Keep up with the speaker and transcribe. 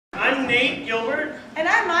I'm Nate Gilbert. And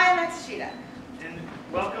I'm Maya Matsushita. And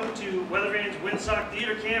welcome to Weathervane's Windsock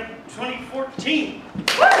Theater Camp 2014.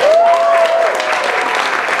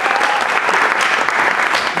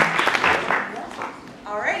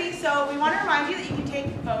 Alrighty, so we want to remind you that you can take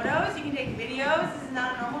photos, you can take videos. This is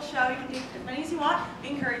not a normal show. You can take as many as you want. We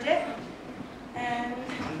encourage it. And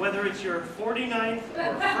whether it's your 49th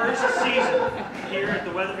or first season here at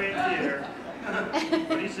the Weathervane Theater,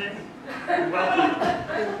 what do you say? Welcome.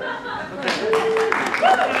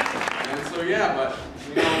 And so yeah, but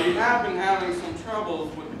we have been having some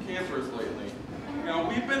troubles with the campers lately.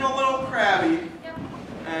 We've been a little crabby,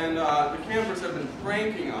 and the campers have been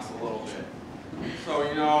pranking us a little bit. So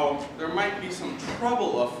there might be some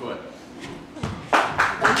trouble afoot.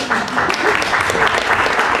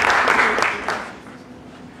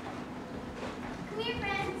 Come here,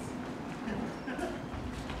 friends.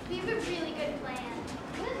 We have a really good plan.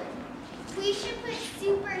 We should put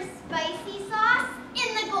super spicy sauce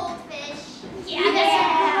in the goldfish. Yeah, that's a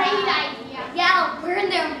great idea. Yeah, I'll burn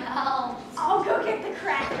their mouths. I'll go get the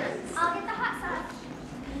crackers. I'll get the hot sauce.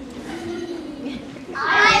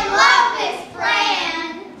 I love this plan.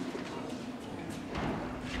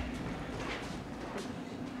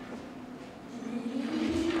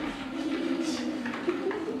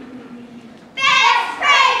 Best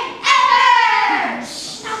prank ever!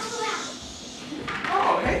 Shh, not too loud.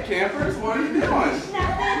 Oh, hey campers, what are you doing?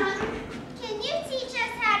 Nothing. Can you teach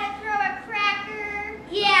us how to throw a cracker?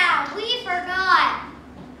 Yeah, we forgot.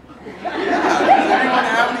 Yeah, does anyone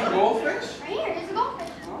have any goldfish? Right here, there's a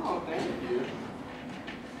goldfish. Oh, thank you.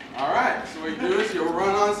 Alright, so what you do is you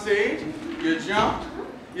run on stage, you jump,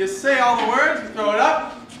 you say all the words, you throw it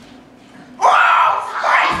up. Oh,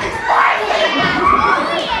 spicy, spicy!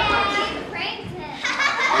 Oh yeah! You pranked him.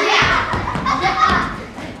 Yeah.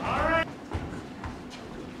 All right.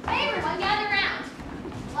 Hey everyone, gather around.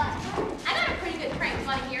 What? I got a pretty good prank.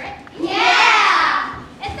 Want to hear it? Yeah!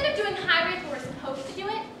 Instead of doing high rates where we're supposed to do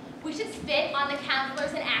it, we should spit on the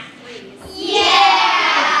counselors and act freeze.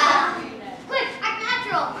 Yeah! Quick, act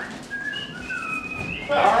natural.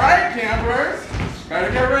 Alright, campers,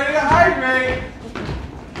 better get ready to hydrate.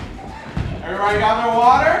 Everybody got their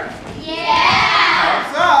water? Yeah!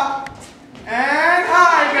 Cups up. And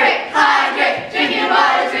hydrate! Hydrate! Drinking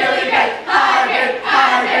water is really great! Hydrate!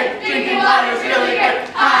 Hydrate! Drinking water is really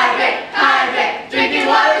great! Hydrate! Hydrate! Drinking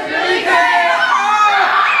water is really great!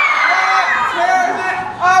 Tears it!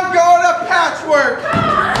 I'm going to patchwork!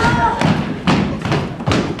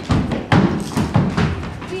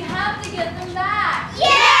 We have to get them back. Yeah!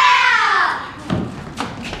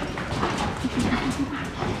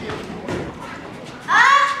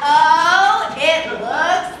 Uh-oh! It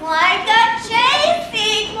looks like a chase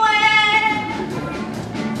sequence!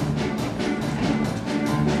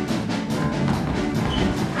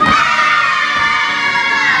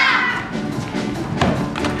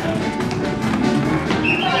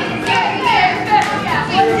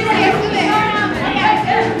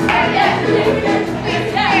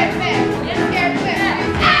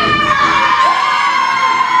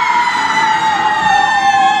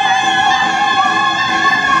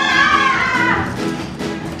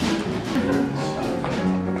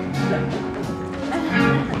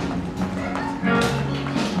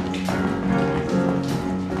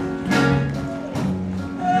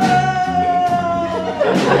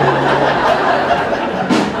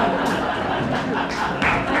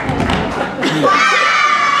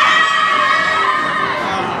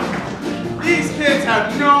 These kids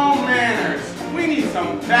have no manners. We need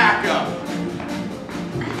some backup.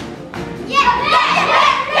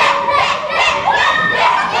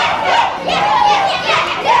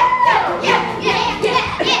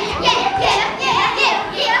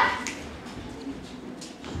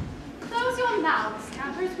 Close your mouths,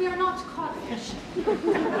 campers. We are not codfish.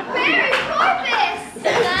 Where is Corpus?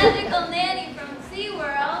 Magical nanny from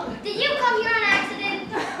SeaWorld. Did you come here on accident?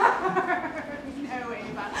 no way,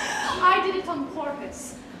 Eva. I did it on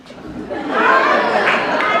purpose.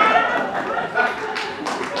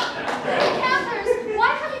 Campers, why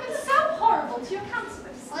have you been so horrible to your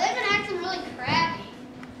counselors? Well, they've been acting really crappy.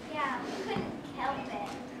 Yeah, we couldn't help it.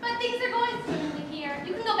 But things are going smoothly here.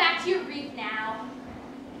 You can go back to your reef now.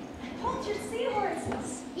 Hold your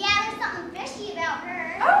seahorses. Yeah, there's something fishy about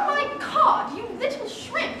her. Oh my God, you little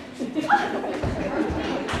shrimp.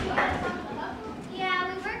 Yeah,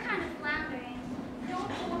 we were kind of floundering.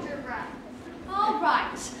 Don't hold your breath. All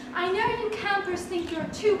right. I know you campers think you're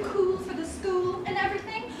too cool for the school and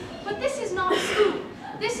everything, but this is not school.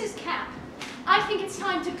 This is camp. I think it's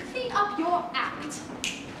time to clean up your act.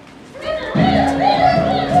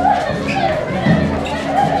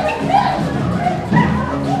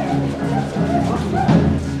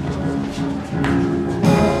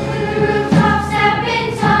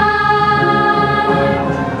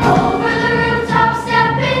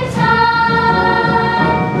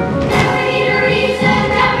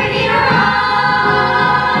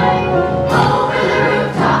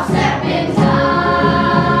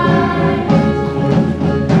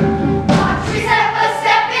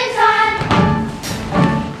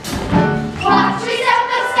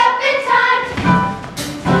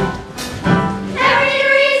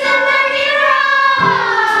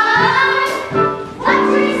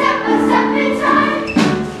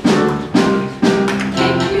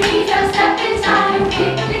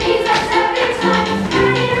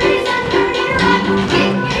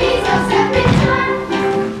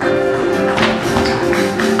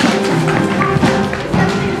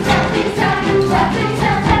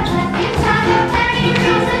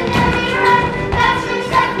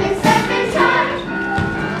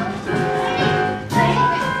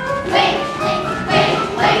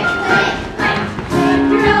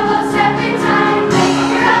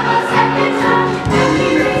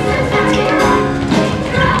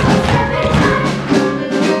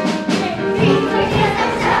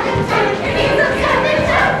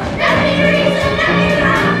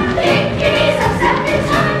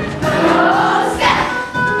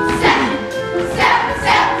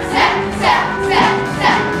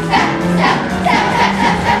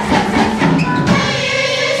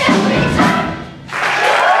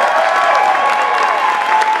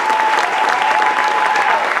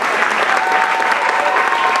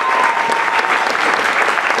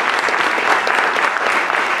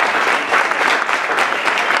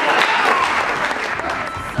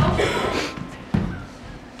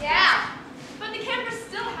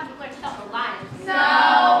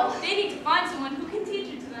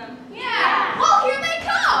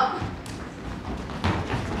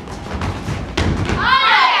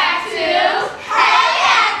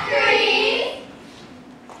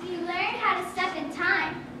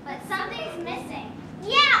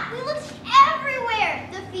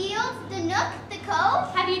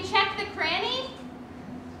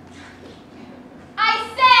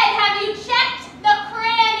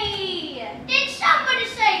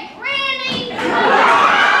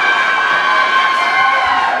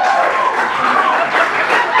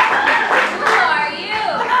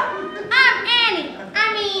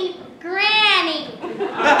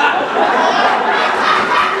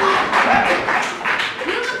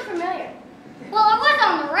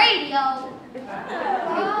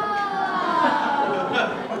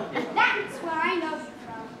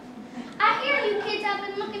 up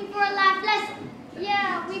and looking for a life lesson.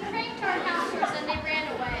 Yeah, we pranked our counselors and they ran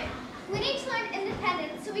away. We need to learn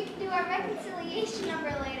independence so we can do our reconciliation number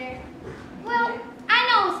later. Well, I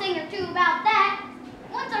know a thing or two about that.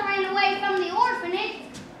 Once I ran away from the orphanage,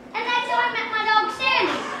 and that's how I met my dog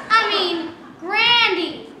Sandy. I mean,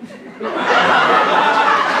 Grandy.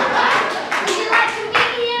 Would you like to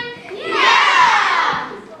meet him?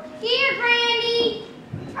 Yeah! Here, Grandy.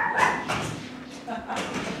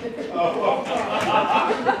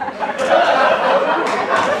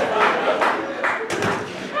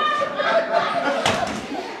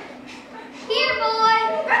 Here, boy.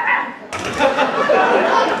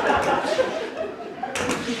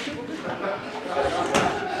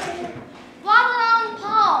 Waddle on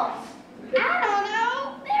paws. I don't know.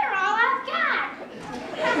 They're all I've got.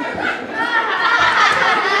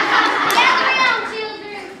 Gather around,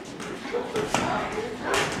 children.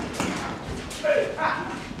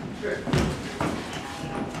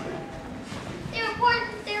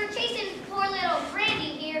 They were chasing poor little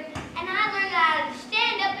Brandy here, and I learned how to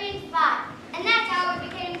stand up and fight. And that's how we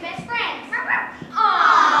became best friends.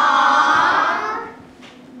 Aww.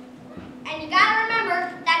 And you gotta remember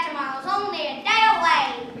that tomorrow's only a day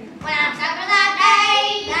away. When I'm stuck for that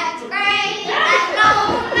day, that's great, that's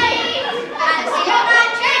lonely. Gotta sit on my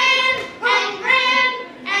chin and grin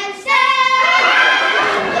and say,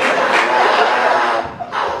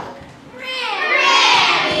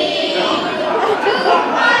 Granny, too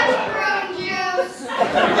much prune juice.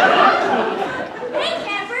 Hey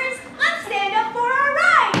campers, let's stand up for our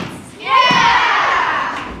rights. Yeah!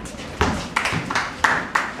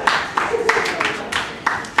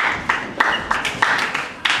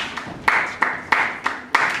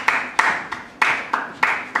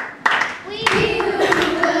 We who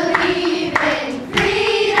believe in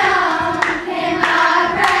freedom cannot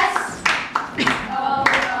rest. We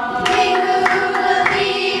who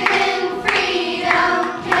believe in freedom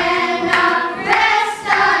cannot rest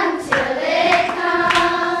until it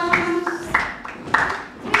comes.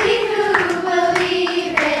 We who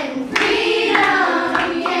believe in freedom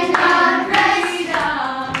cannot rest.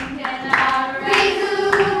 We who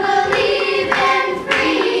believe in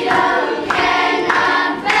freedom cannot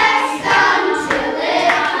rest until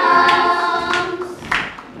it comes.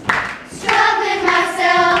 Struggling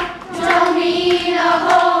myself don't mean a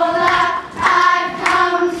whole lot. I've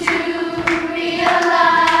come to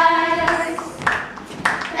realize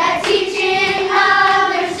that teaching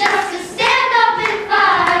others just to stand up and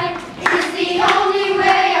fight is the only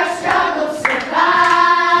way our struggle survives.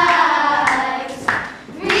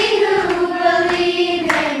 We who believe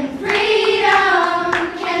in freedom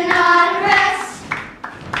cannot rest.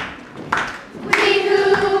 We who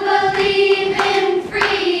believe in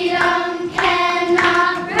freedom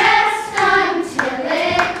cannot rest until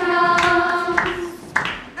it comes.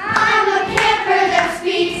 I'm a camper that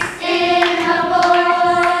speaks in a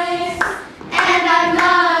voice, and I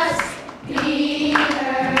must be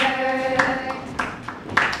heard.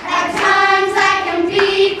 At times I can be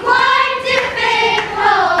quite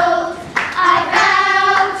difficult. I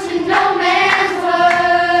bow to no man's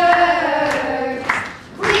words.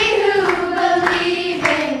 We who believe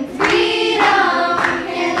in freedom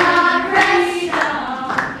cannot rest.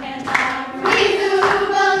 We who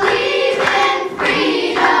believe in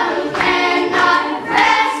freedom cannot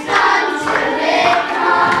rest until it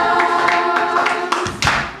comes.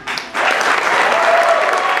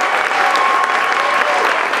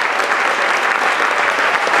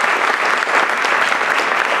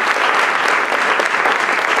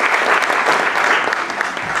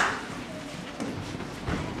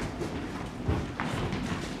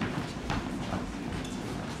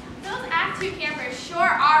 Those Act 2 campers sure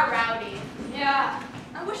are rowdy. Yeah.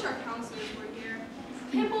 I wish our counselors were here.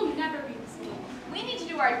 Camp will never be the same. We need to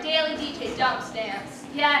do our daily DJ dump stance.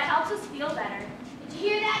 Yeah, it helps us feel better. Did you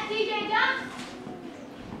hear that, DJ Dump?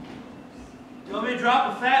 You want me to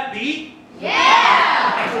drop a fat beat? Hey,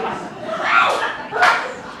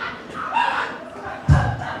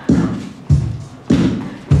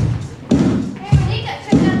 Malika,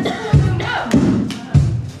 check out the school room note.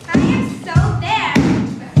 I am so there.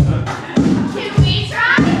 Can we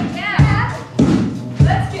try? Yeah.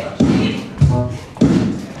 Let's get cheating.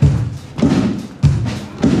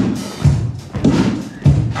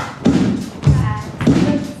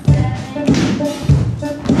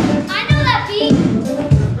 I know that beat.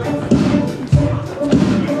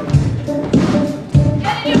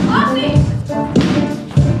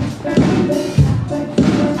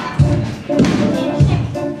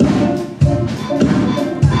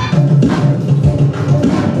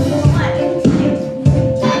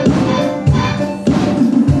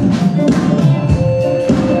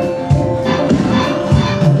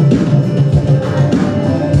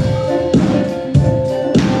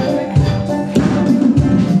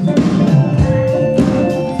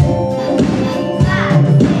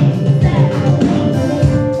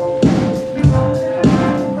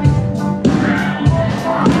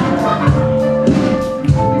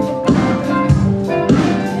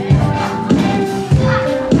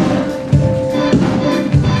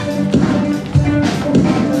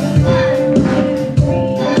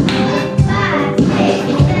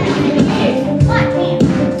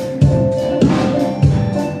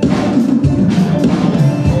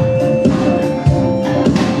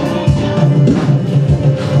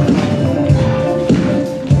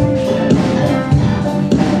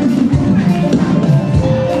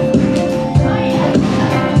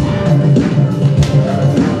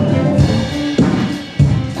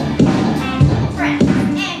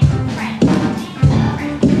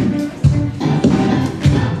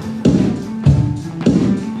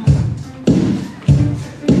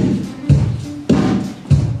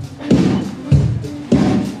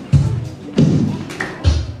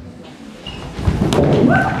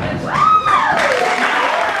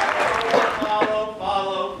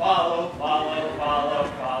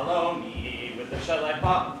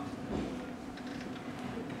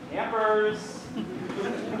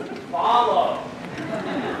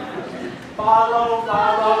 Follow,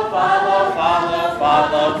 follow, follow, follow,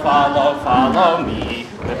 follow, follow, follow me.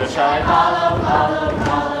 Whither shall I follow, follow,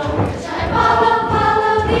 follow? Whither shall I follow,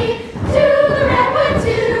 follow thee? To the redwood,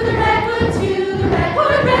 to the redwood, to the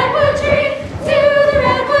redwood, redwood tree. To the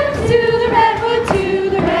redwood, to the redwood, to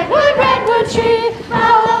the redwood, redwood tree.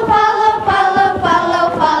 Follow, follow, follow,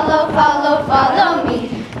 follow, follow, follow, follow me.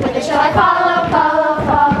 Whither shall I follow, follow,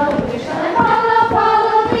 follow? Whither shall I follow,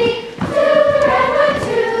 follow thee? To the redwood,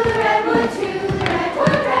 to the redwood, to the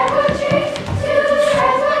redwood, redwood tree. To the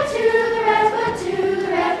redwood, to the redwood, to the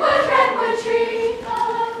redwood, redwood tree.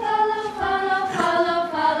 Follow, follow, follow, follow,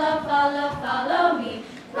 follow, follow, follow me.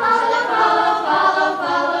 Follow, follow, follow,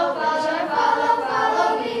 follow, follow, follow, follow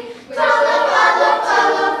me. Follow, follow,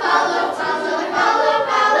 follow, follow, follow, follow,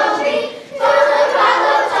 follow me. Follow,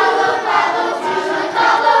 follow, follow, follow, follow,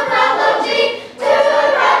 follow, follow me. To the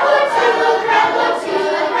redwood, to the redwood, to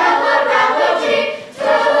the redwood, redwood tree. To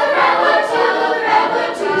the redwood, to the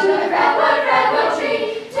redwood, to the redwood, redwood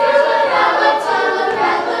tree. To the redwood, to the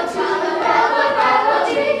redwood, to the redwood, redwood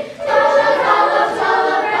tree. To the redwood, to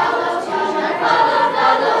the redwood, to the redwood,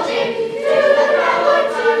 redwood tree. To the redwood,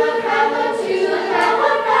 to the redwood, to the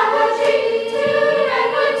redwood, redwood tree. To the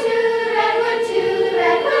redwood, to the redwood, to the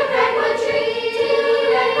redwood, redwood tree. To the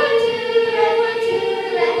redwood, to the redwood, to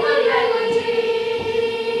the redwood, redwood tree.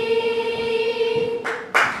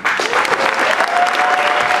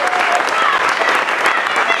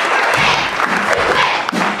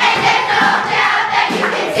 And there's no doubt that you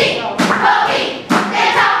can see what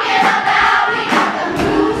they're talking about. We got the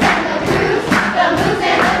moves and the grooves, the moves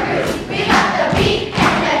and the grooves. We got the beat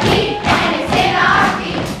and the heat, and it's in our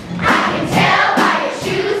feet. I can tell by your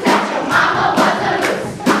shoes that your mama was a moose.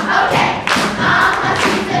 Okay,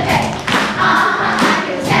 she's a day. I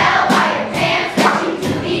can tell by your pants that you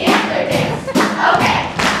do the antler dance. Okay,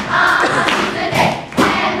 she's a day.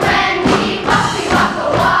 And when we walk the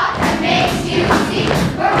walk that makes you see.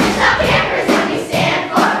 We're Windsock campers and we stand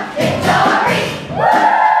for victory.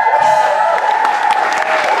 Alright.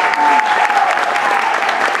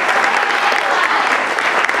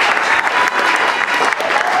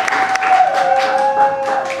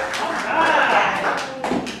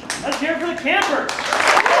 Let's hear it for the campers.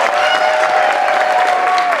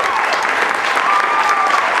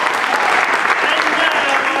 And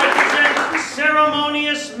now I present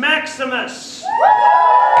Ceremonious Maximus.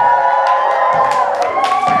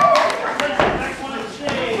 Back on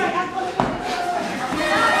stage.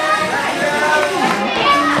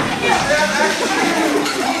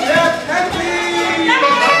 Yeah, Kenzie!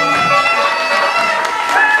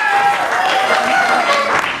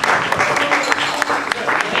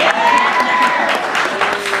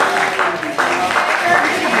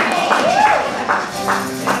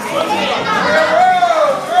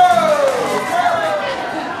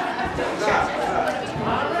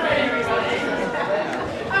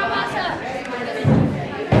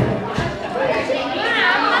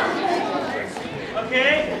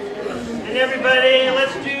 Okay? And everybody,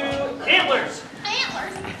 let's do antlers.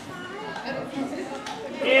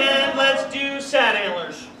 And let's do sad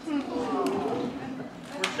antlers.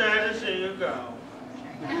 We're sad to see you go.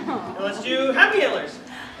 And let's do happy antlers.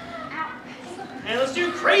 And let's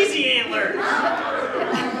do crazy antlers.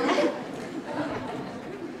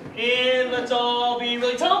 And let's all be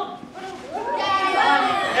really tall.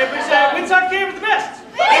 Everybody say Windsock camp the best.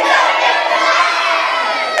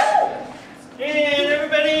 And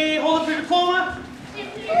everybody hold up your diploma. And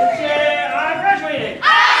say, I graduated.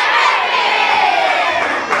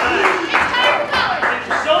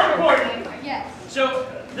 It's so important. Yes. So,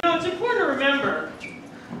 it's important to remember,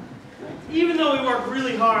 even though we work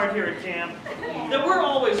really hard here at camp, that we're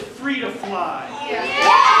always free to fly.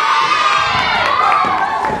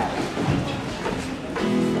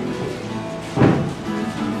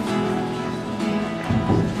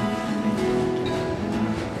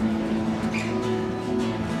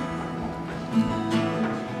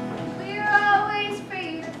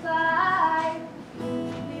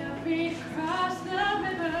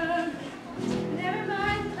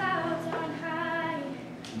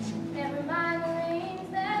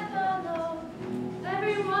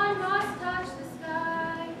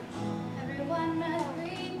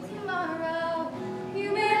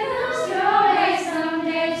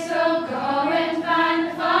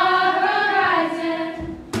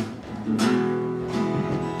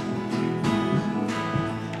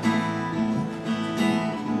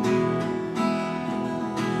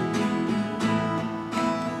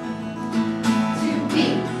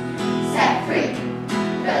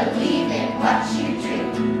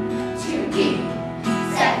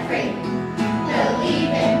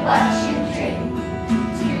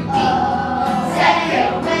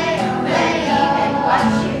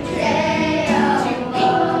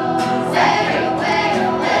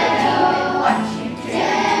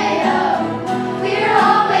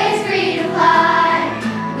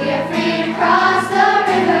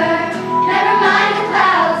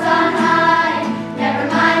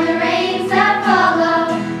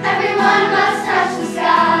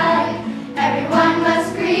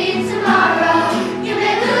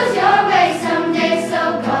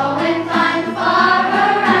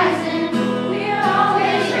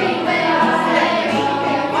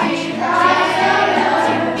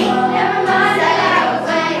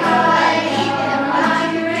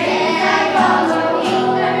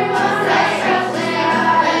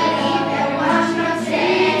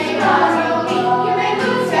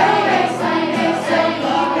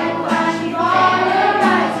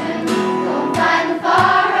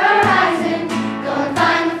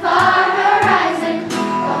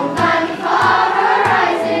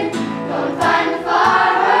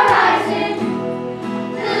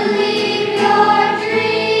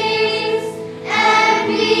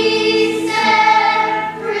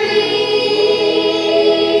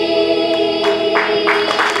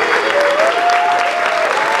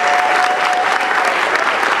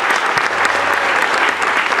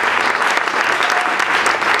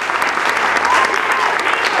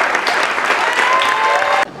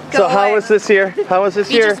 So how was this year? How was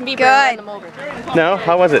this year? Good. No?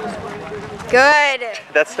 How was it? Good.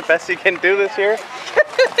 That's the best you can do this year?